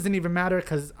 But it doesn't even matter,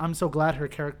 because I'm so glad her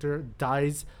character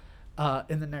dies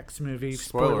in the next movie.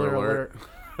 Spoiler alert.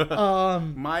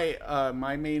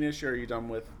 My main issue. Are you done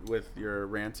with your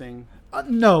ranting?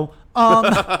 No.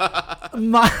 Another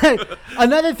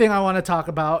thing I want to talk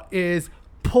about is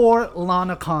poor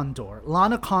Lana Condor.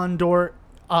 Lana Condor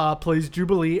plays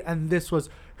Jubilee, and this was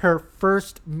her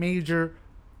first major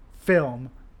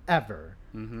film ever.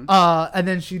 Mm-hmm. And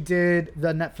then she did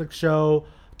the Netflix show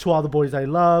To All the Boys I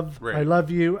Love, right. I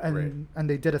Love You, and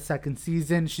they did a second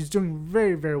season. She's doing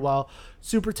very, very well.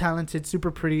 Super talented, super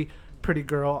pretty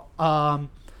girl.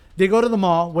 They go to the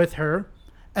mall with her,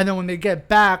 and then when they get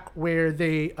back, where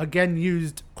they again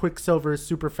used Quicksilver's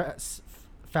super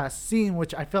fast scene,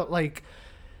 which I felt like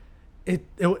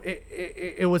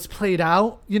it was played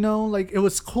out, like it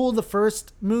was cool the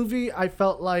first movie. I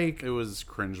felt like it was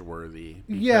cringeworthy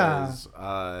because,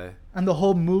 and the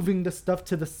whole moving the stuff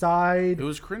to the side, it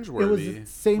was cringeworthy. It was the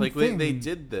same thing. They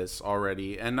did this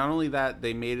already, and not only that,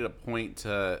 they made it a point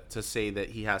to say that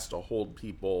he has to hold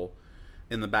people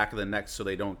in the back of the neck so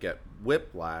they don't get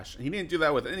whiplash. He didn't do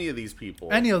that with any of these people.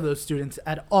 Any of those students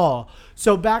at all.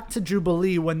 So back to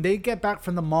Jubilee, when they get back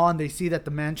from the mall and they see that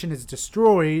the mansion is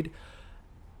destroyed,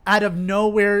 out of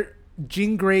nowhere,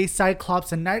 Jean Grey,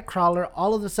 Cyclops, and Nightcrawler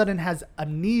all of a sudden has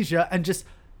amnesia and just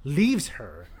leaves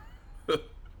her.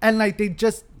 And like they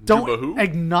just don't Juba who?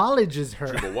 acknowledges her.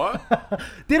 Juba what?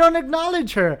 They don't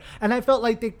acknowledge her. And I felt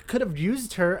like they could have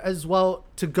used her as well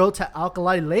to go to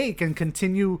Alkali Lake and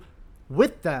continue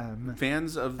with them.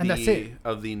 Fans of And that's the it.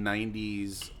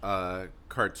 90s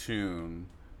cartoon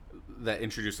that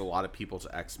introduced a lot of people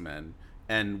to X-Men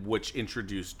and which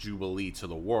introduced Jubilee to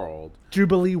the world.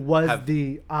 Jubilee was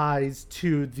the eyes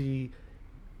to the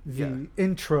Yeah.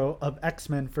 intro of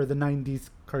X-Men for the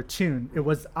 90s cartoon. It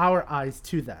was our eyes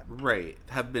to them. Right.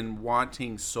 Have been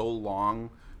wanting so long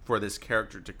for this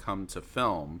character to come to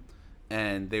film,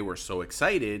 and they were so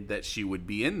excited that she would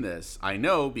be in this. I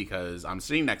know because I'm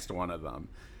sitting next to one of them.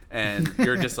 And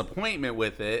your disappointment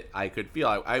with it, I could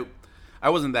feel. I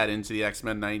wasn't that into the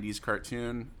X-Men 90s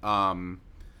cartoon,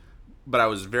 but I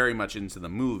was very much into the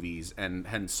movies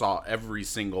and saw every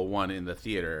single one in the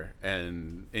theater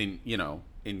and and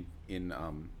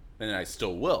I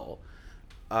still will.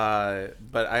 But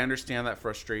I understand that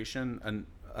frustration. And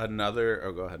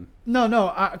go ahead.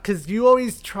 No, because you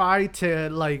always try to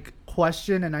like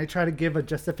question, and I try to give a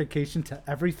justification to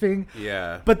everything.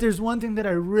 Yeah. But there's one thing that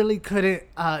I really couldn't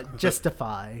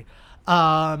justify.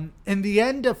 In the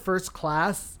end of First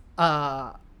Class,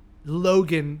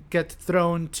 Logan gets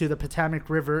thrown to the Potomac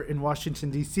River in Washington,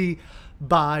 D.C.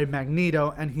 by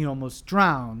Magneto, and he almost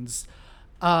drowns.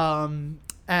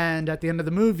 And at the end of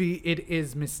the movie, it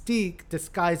is Mystique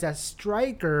disguised as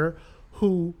Stryker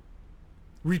who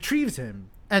retrieves him.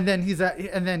 And then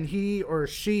he or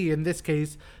she, in this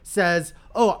case, says,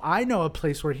 "Oh, I know a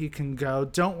place where he can go.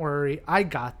 Don't worry, I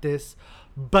got this."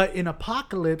 But in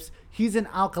Apocalypse, he's in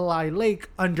Alkali Lake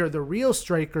under the real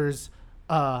Stryker's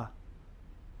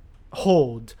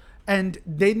hold. And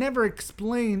they never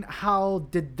explain how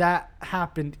did that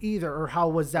happen either, or how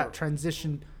was that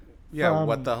transition. Yeah,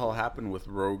 what the hell happened with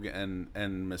Rogue and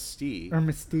Mystique? Or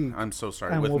Mystique. I'm so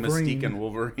sorry, and with Wolverine. Mystique and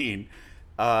Wolverine.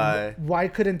 Why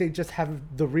couldn't they just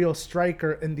have the real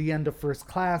Stryker in the end of First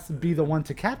Class be the one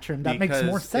to capture him? That makes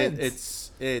more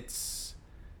sense. It's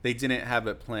they didn't have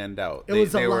it planned out. It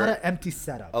was a lot of empty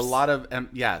setups. A lot of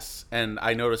yes, and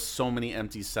I noticed so many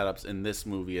empty setups in this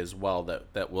movie as well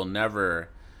that we'll never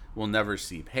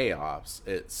see payoffs.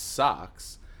 It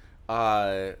sucks.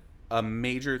 A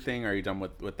major thing. Are you done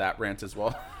with that rant as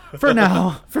well? For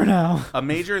now. A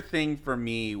major thing for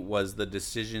me was the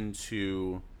decision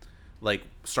to, like,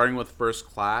 starting with First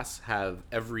Class, have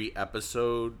every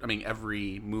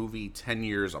movie 10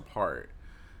 years apart.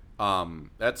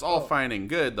 That's all fine and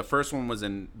good. The first one was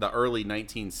in the early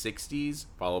 1960s,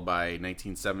 followed by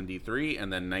 1973,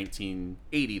 and then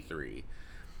 1983.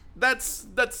 That's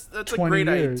a great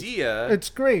idea. It's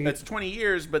great. That's 20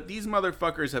 years, but these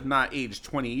motherfuckers have not aged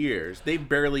 20 years. They've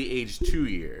barely aged 2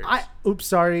 years. Oops,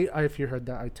 sorry if you heard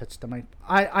that. I touched the mic.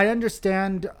 I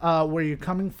understand where you're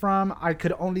coming from. I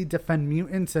could only defend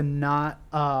mutants and not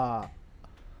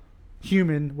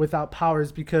human without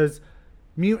powers, because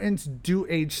mutants do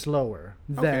age slower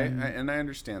than... Okay, and I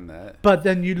understand that. But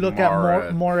then you look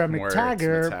at Moira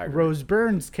McTaggart, Rose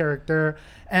Byrne's character,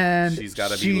 and she's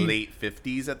got to be late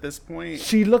 50s at this point.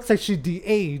 She looks like she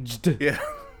de-aged. Yeah.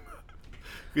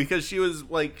 Because she was,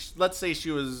 like, let's say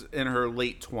she was in her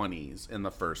late 20s in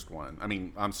the first one. I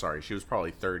mean, I'm sorry, she was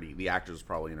probably 30. The actress was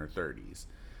probably in her 30s.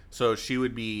 So she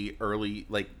would be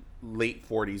late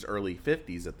 40s, early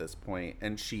 50s at this point.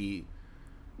 And she,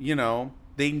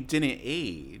 they didn't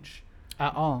age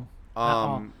at all.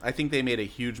 I think they made a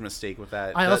huge mistake with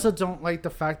that. I also don't like the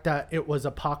fact that it was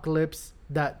Apocalypse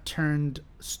that turned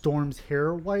Storm's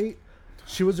hair white.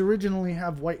 She was originally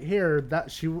have white hair. That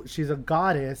she's a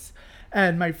goddess,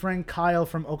 and my friend Kyle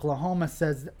from Oklahoma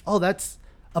says, "Oh, that's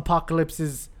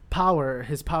Apocalypse's power.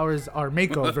 His powers are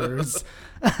makeovers."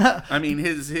 I mean,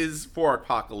 his four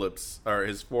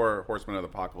horsemen of the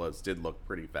apocalypse did look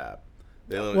pretty fab.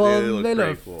 They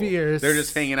look cool. Fierce. They're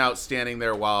just hanging out, standing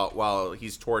there while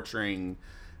he's torturing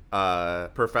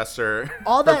Professor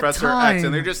X,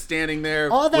 and they're just standing there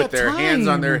with their hands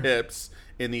on their hips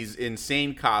in these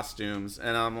insane costumes.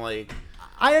 And I'm like,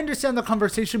 I understand the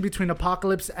conversation between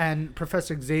Apocalypse and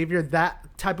Professor Xavier.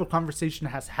 That type of conversation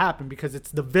has happened because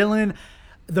it's the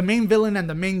main villain and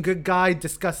the main good guy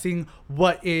discussing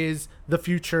what is the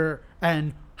future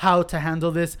and how to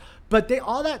handle this. But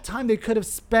all that time they could have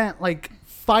spent like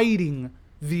fighting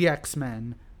the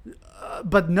X-Men.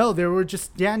 But no, they were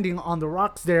just standing on the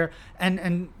rocks there,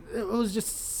 and it was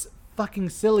just fucking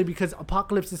silly because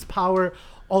Apocalypse's power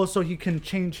also, he can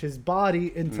change his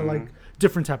body into like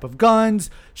different type of guns,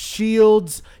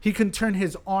 shields. He can turn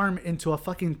his arm into a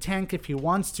fucking tank if he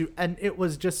wants to, and it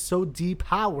was just so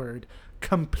depowered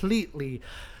completely.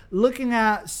 Looking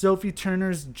at Sophie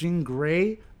Turner's Jean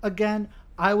Grey again,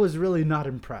 I was really not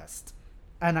impressed.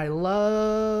 and I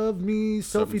love me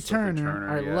Sophie Turner.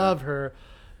 I yeah. love her,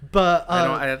 but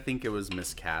I think it was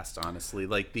miscast, honestly.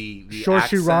 Like the Saoirse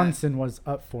accent, Ronson was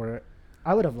up for it.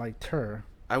 I would have liked her.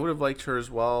 I would have liked her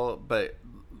as well, but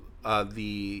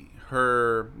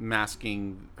her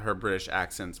masking her British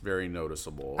accent's very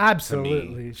noticeable. Absolutely,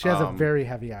 to me. She has a very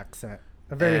heavy accent.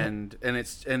 A very and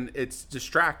it's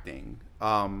distracting.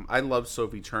 I love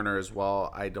Sophie Turner as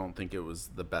well. I don't think it was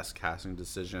the best casting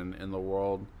decision in the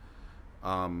world.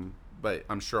 But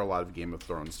I'm sure a lot of Game of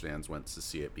Thrones fans went to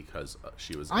see it because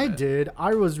she was in it. did.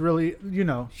 I was really,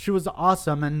 she was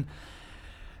awesome, and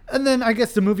then I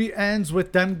guess the movie ends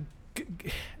with them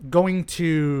going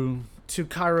to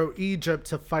Cairo, Egypt,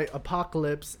 to fight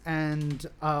Apocalypse, and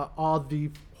all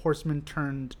the horsemen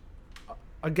turned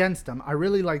against them. I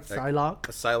really liked Psylocke.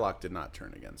 Psylocke did not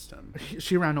turn against him.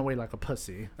 She ran away like a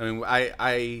pussy. I mean,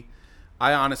 I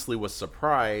honestly was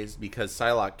surprised because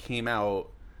Psylocke came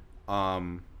out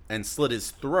and slit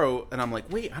his throat, and I'm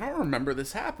like, wait, I don't remember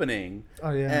this happening.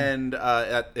 Oh yeah. And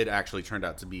it actually turned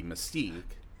out to be Mystique.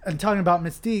 And talking about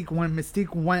Mystique, when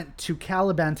Mystique went to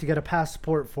Caliban to get a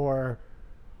passport for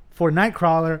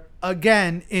Nightcrawler,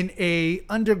 again in a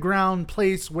underground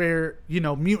place where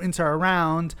mutants are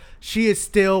around, she is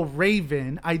still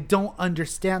Raven. I don't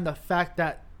understand the fact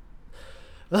that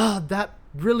that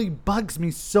really bugs me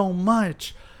so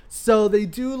much. So they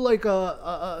do like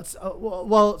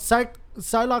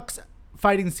Psylocke's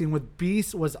fighting scene with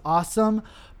Beast was awesome,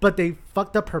 but they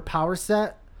fucked up her power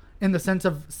set in the sense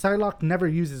of Psylocke never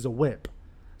uses a whip.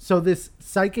 So this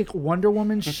psychic Wonder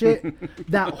Woman shit,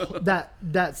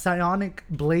 that psionic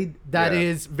blade, that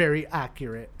is very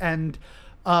accurate. And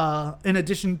in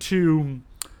addition to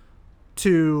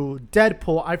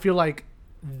Deadpool, I feel like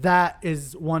that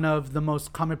is one of the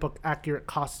most comic book accurate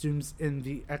costumes in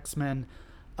the X-Men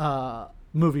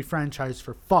movie franchise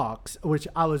for Fox, which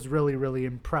I was really, really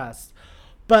impressed.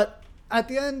 But at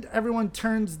the end, everyone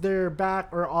turns their back,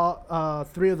 or all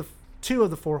two of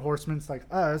the four horsemen, like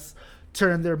us,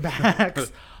 turn their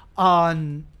backs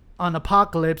on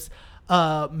Apocalypse.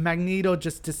 Magneto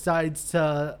just decides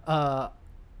to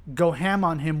go ham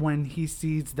on him when he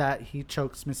sees that he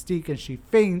chokes Mystique and she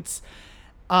faints,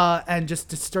 and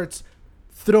just starts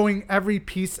throwing every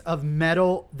piece of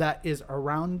metal that is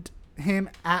around him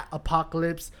at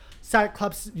Apocalypse.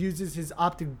 Cyclops uses his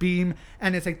optic beam,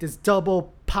 and it's like this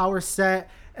double power set.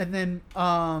 And then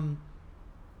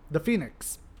the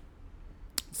Phoenix.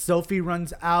 Sophie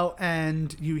runs out,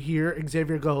 and you hear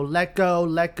Xavier go, let go,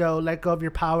 let go, let go of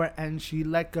your power, and she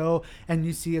let go, and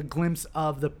you see a glimpse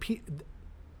of the Phoenix.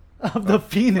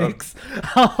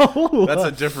 That's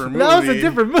a different movie. That was a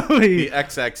different movie. The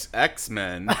XXX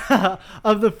Men.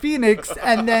 Of the Phoenix,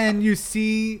 and then you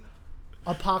see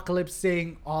Apocalypse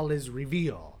saying all is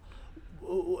reveal.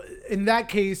 In that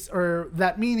case, or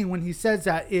that meaning when he says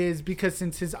that, is because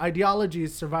since his ideology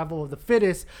is survival of the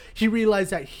fittest, he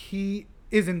realized that he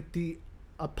isn't the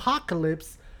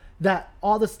Apocalypse, that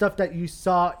all the stuff that you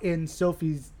saw in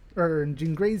Sophie's or in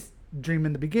Jean Grey's dream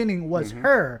in the beginning was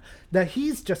her, that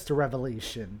he's just a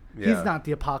revelation. Yeah. He's not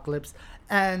the Apocalypse,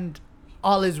 and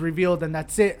all is revealed, and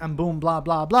that's it, and boom, blah,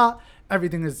 blah, blah.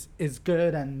 Everything is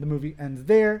good, and the movie ends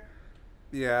there.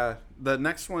 Yeah, the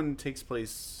next one takes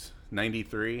place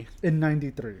 93. In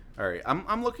 93. All right,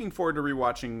 I'm looking forward to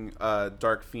rewatching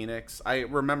Dark Phoenix. I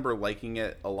remember liking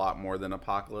it a lot more than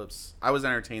Apocalypse. I was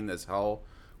entertained as hell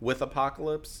with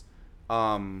Apocalypse,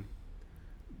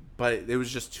 but it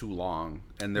was just too long,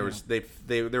 and there was they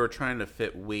were trying to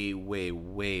fit way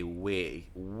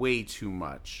too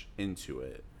much into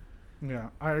it. Yeah,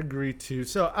 I agree too.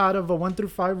 So out of a 1 through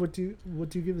 5, what do you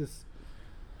give this?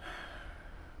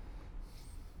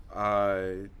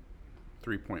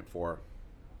 3.4.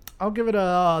 I'll give it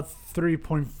a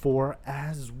 3.4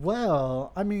 as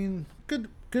well. I mean, good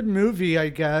movie, I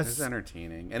guess. It's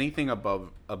entertaining. Anything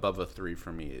above a 3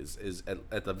 for me is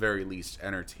at the very least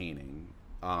entertaining.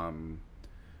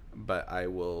 But I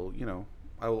will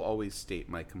always state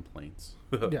my complaints.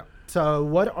 Yeah. So,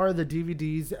 what are the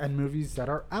DVDs and movies that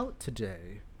are out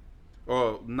today?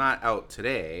 Well, not out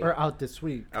today. Or out this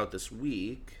week. Out this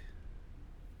week.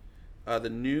 The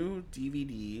new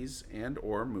DVDs and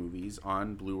or movies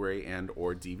on Blu-ray and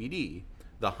or DVD.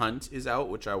 The Hunt is out,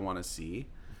 which I want to see.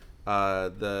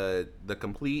 The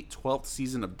complete 12th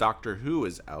season of Doctor Who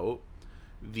is out.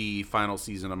 The final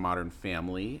season of Modern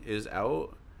Family is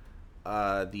out.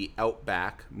 The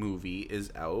Outback movie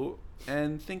is out.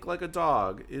 And Think Like a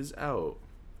Dog is out.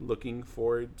 Looking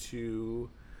forward to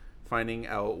finding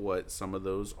out what some of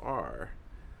those are.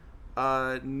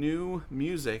 New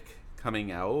music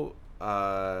coming out.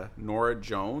 Nora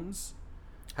Jones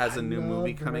has a new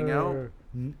movie coming out.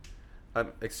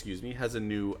 excuse me, has a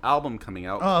new album coming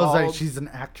out. Oh, I was called like, she's an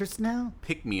actress now?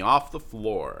 Pick Me Off the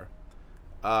Floor.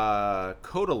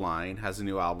 Codaline has a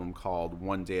new album called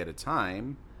One Day at a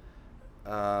Time.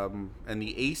 And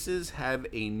the Aces have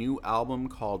a new album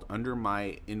called Under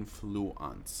My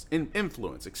Influence.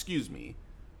 Excuse me.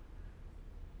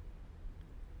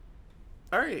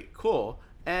 All right, cool.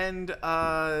 And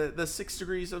the 6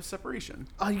 Degrees of Separation.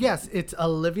 Yes, it's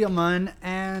Olivia Munn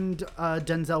and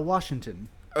Denzel Washington.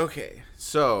 Okay,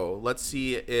 so let's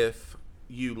see if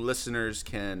you listeners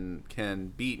can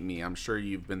beat me. I'm sure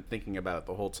you've been thinking about it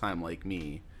the whole time, like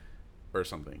me, or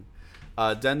something.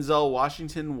 Denzel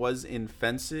Washington was in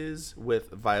Fences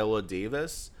with Viola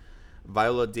Davis.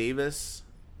 Viola Davis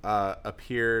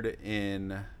appeared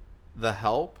in The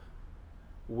Help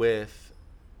with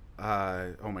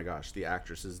oh my gosh, the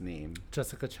actress's name.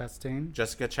 Jessica Chastain.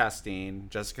 Jessica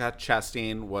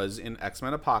Chastain was in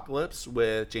X-Men Apocalypse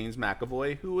with James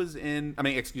McAvoy, who was in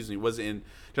Jessica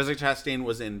Chastain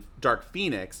was in Dark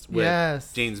Phoenix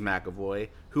with James McAvoy,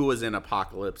 who was in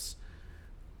Apocalypse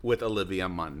with Olivia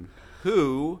Munn,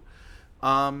 who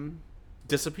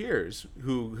disappears,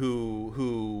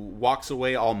 who walks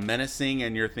away all menacing,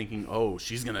 and you're thinking, oh,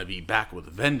 she's gonna be back with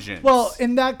vengeance. Well,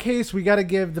 in that case, we got to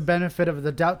give the benefit of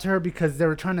the doubt to her because they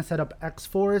were trying to set up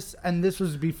X-Force, and this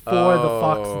was before the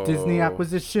Fox Disney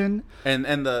acquisition. And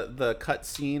the cut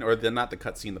scene, or not the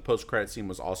cut scene, the post-credit scene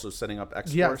was also setting up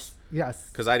X-Force. Yes.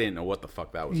 Because I didn't know what the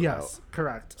fuck that was about. Yes,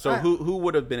 correct. So who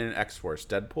would have been in X-Force?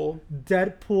 Deadpool,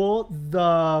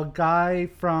 the guy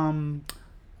from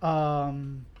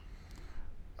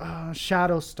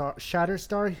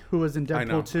Shatterstar, who was in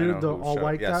Deadpool 2, the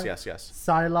all-white guy. Yes.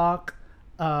 Psylocke,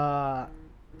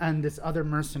 and this other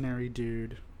mercenary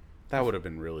dude. That would have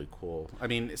been really cool. I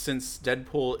mean, since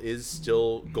Deadpool is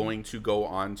still going to go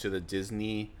on to the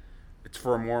Disney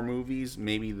for more movies,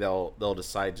 maybe they'll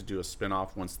decide to do a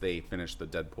spin-off once they finish the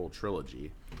Deadpool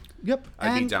trilogy. Yep.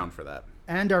 I'd be down for that.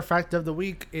 And our fact of the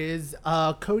week is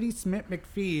Cody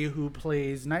Smith-McPhee, who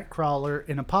plays Nightcrawler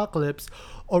in Apocalypse,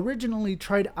 originally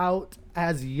tried out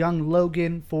as young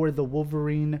Logan for the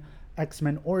Wolverine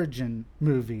X-Men Origin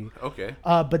movie. Okay.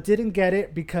 But didn't get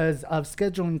it because of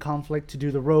scheduling conflict to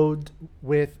do the road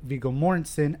with Viggo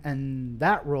Mortensen, and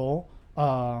that role,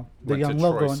 the young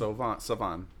Logan,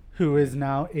 Savan, who is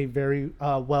now a very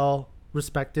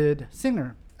well-respected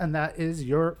singer. And that is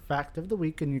your fact of the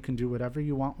week, and you can do whatever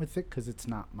you want with it because it's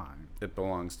not mine. It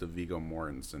belongs to Viggo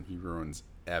Mortensen. He ruins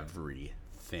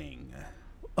everything.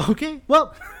 Okay,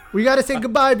 well, we got to say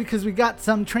goodbye because we got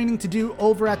some training to do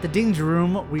over at the Danger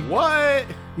Room. What?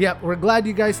 Yep, we're glad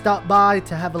you guys stopped by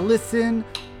to have a listen.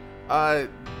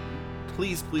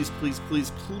 Please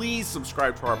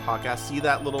subscribe to our podcast. See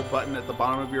that little button at the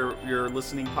bottom of your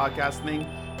listening podcast thing?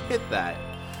 Hit that.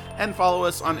 And follow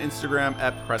us on Instagram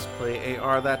at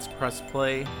PressPlayAR. That's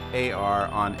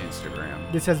PressPlayAR on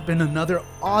Instagram. This has been another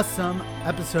awesome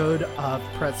episode of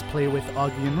Press Play with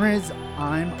Augie and Riz.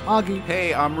 I'm Augie.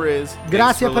 Hey, I'm Riz.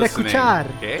 Gracias por escuchar.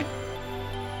 Okay?